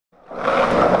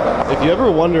If you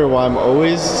ever wonder why I'm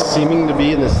always seeming to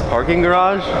be in this parking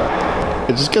garage,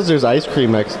 it's just because there's ice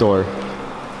cream next door.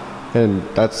 And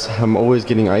I'm always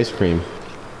getting ice cream.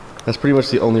 That's pretty much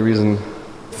the only reason.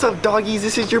 What's up, doggies?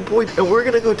 This is your boy, and we're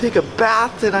gonna go take a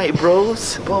bath tonight,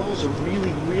 bros. Bubbles are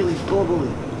really, really bubbly.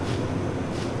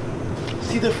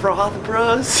 See the froth,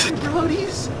 bros?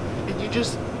 Brodies? And you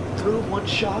just throw one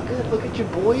shotgun, look at your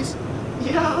boys.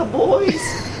 Yeah, boys!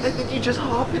 And then you just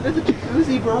hop into the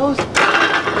jacuzzi, bros.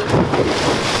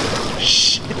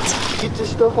 Shit! Get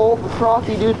this stuff all over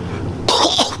frothy, dude.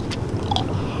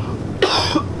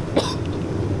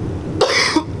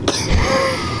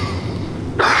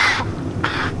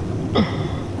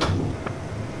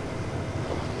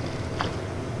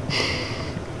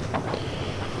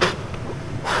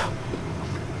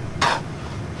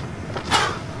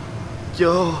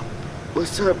 Yo,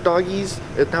 what's up, doggies?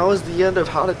 And that was the end of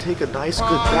how to take a nice good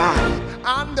bath.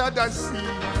 Under the sea,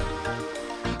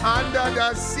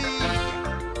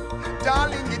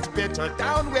 darling, it's better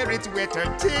down where it's wetter.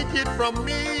 Take it from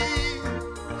me.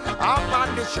 Up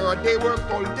on the shore, they work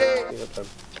all day.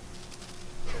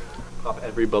 Pop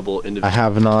every bubble individually. I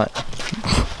have not.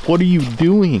 What are you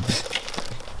doing?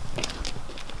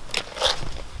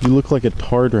 You look like a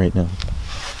tard right now.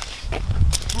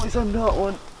 Boys, I'm not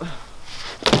one.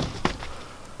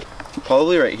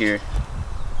 Probably right here.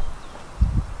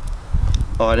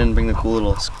 Oh, I didn't bring the cool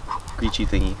little screechy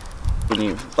thingy.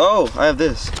 Oh, I have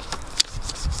this.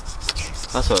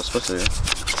 That's what I was supposed to do.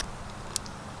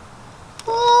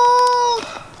 Oh.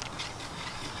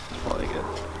 Probably good.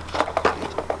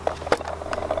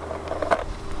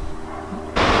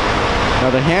 Now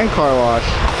the hand car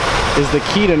wash is the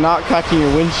key to not cracking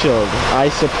your windshield, I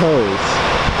suppose.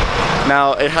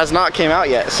 Now it has not came out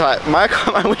yet, so my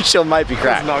windshield might be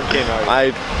cracked. It has not came out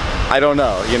yet. I don't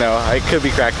know, you know, I could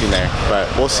be cracked in there,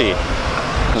 but we'll see.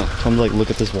 I'm like, look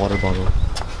at this water bottle.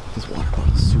 This water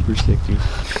bottle is super sick, dude.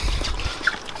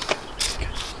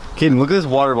 Kid, look at this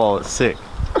water bottle, it's sick.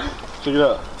 Check it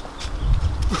out.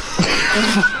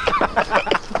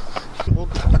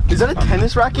 Is that a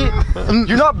tennis racket?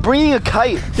 You're not bringing a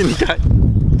kite.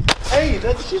 Hey,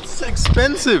 that shit's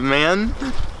expensive, man.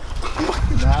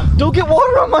 Don't get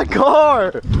water on my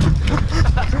car.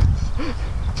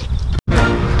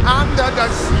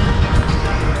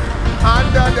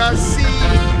 Under the sea,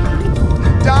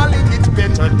 darling, it's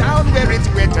better down where it's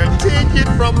wetter. Take it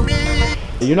from me.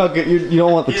 You're not good. You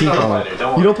don't want the teeth on it.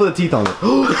 You don't put the teeth on it.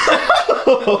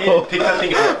 Pick that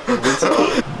thing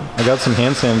up. I got some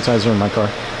hand sanitizer in my car.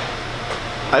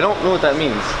 I don't know what that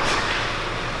means.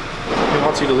 He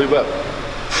wants you to lube up.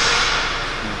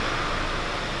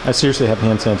 I seriously have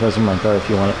hand sanitizer in my car if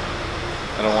you want it.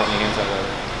 I don't want any hands on that.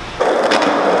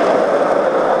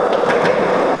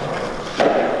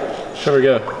 Shall we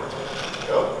go?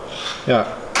 Go? Yeah.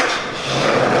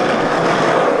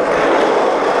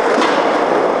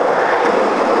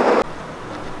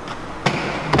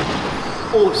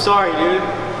 Oh, sorry, dude.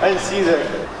 I didn't see that.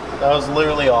 That was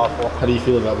literally awful. How do you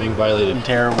feel about being violated?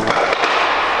 Terrible.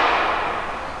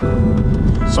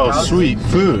 So sweet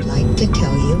food. I'd like to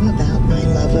tell you about my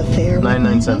love affair with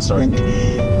 99 cents start. and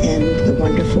the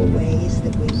wonderful ways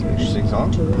that we Interesting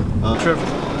song.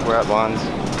 Trever, we're at Bonds,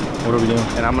 What are we doing?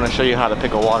 and I'm gonna show you how to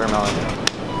pick a watermelon.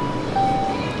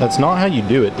 That's not how you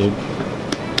do it, dude.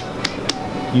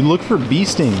 You look for bee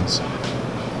stings.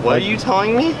 What are you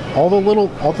telling me? All the little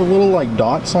like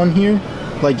dots on here,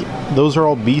 like those are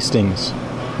all bee stings.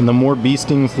 And the more bee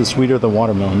stings, the sweeter the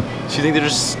watermelon. Do you think they're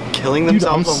just killing Dude,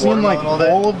 I'm themselves on seeing like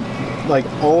watermelon all day?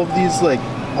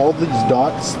 all of these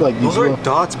dots, like Those these aren't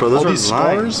dots, bro. Those all are these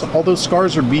lines. scars. All those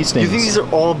scars are bee stings. You think these are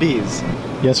all bees?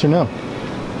 Yes or no?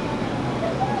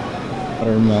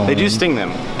 Watermelon. They do sting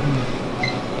them.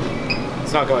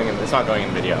 It's not going in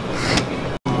video.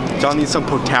 John needs some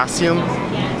potassium.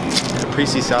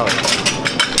 Caprese salad.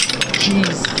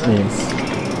 Jeez.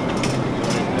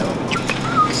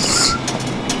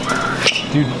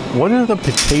 Dude, what are the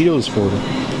potatoes for?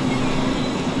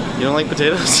 You don't like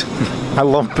potatoes? I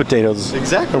love potatoes.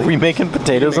 Exactly. Are we making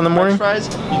potatoes in the morning? French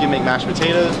fries. You can make mashed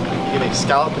potatoes. You can make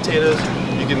scalloped potatoes.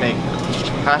 You can make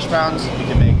hash browns. You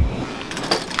can make.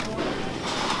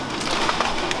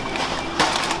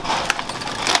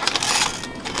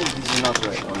 I think these are not the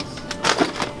right ones.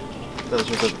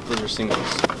 Those are singles.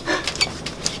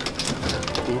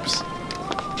 Oops.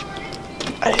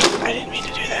 I didn't mean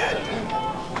to do that.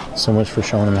 So much for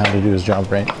showing him how to do his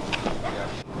job right.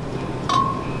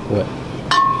 What?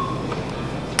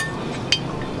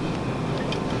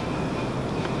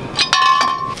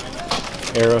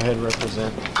 Arrowhead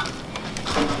represent.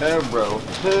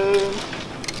 Arrowhead.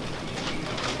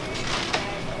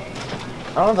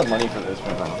 I don't have the money for this,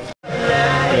 but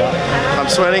Yeah. I'm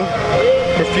sweating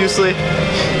profusely.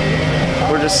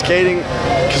 We're just skating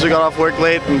because we got off work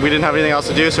late and we didn't have anything else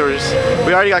to do, so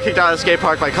we already got kicked out of the skate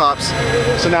park by cops.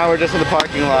 So now we're just in the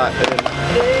parking lot.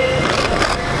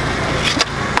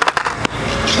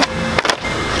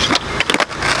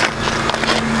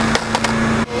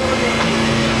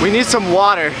 We need some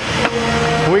water.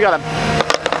 We got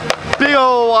a big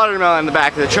old watermelon in the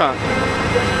back of the trunk.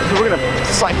 We're gonna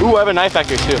slide. Ooh, I have a knife back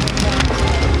here too.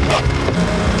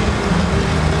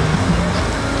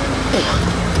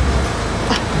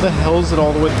 What the hell is it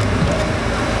all the way?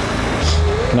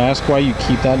 Can I ask why you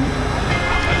keep that?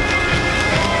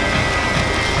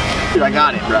 Dude, I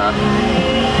got it, bro.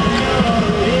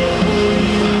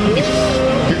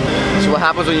 So what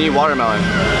happens when you eat watermelon?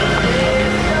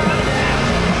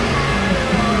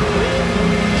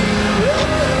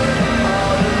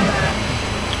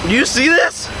 Do you see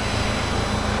this?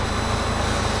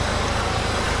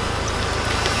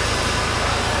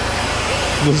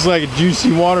 Looks like a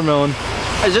juicy watermelon.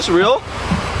 Is this real?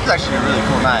 It's actually a really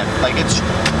cool knife. Like it's,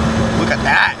 look at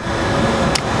that.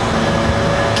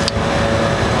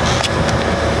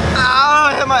 Ow,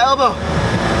 I hit my elbow.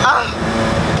 Ah.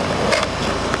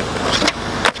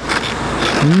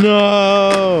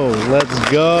 No, let's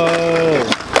go.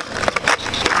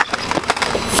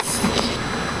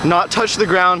 Not touch the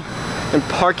ground and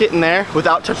park it in there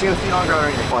without touching the feet on the ground or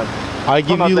anything. I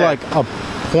give you like a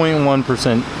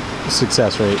 0.1%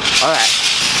 success rate. All right.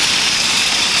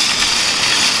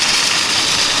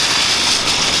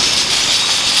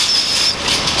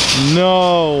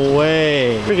 No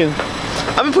way. Freaking,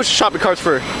 I've been pushing shopping carts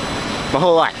for my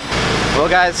whole life. Well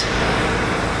guys,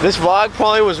 this vlog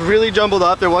probably was really jumbled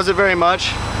up. There wasn't very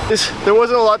much. There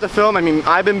wasn't a lot to film. I mean,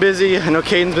 I've been busy. I know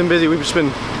Caden's been busy. We've just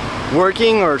been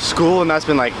working or school, and that's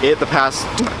been like it the past,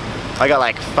 I got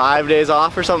like 5 days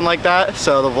off or something like that.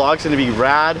 So the vlog's gonna be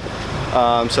rad.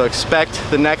 So expect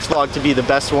the next vlog to be the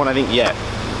best one I think yet.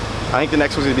 I think the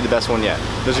next one's gonna be the best one yet.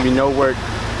 There's gonna be no work.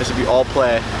 This will be all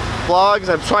play. Vlogs,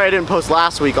 I'm sorry I didn't post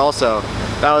last week also.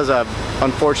 That was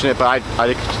unfortunate, but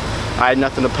I had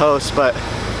nothing to post. But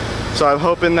so I'm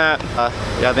hoping that,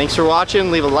 yeah, thanks for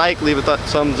watching. Leave a like, leave a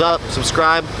thumbs up,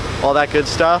 subscribe, all that good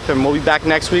stuff. And we'll be back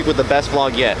next week with the best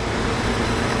vlog yet.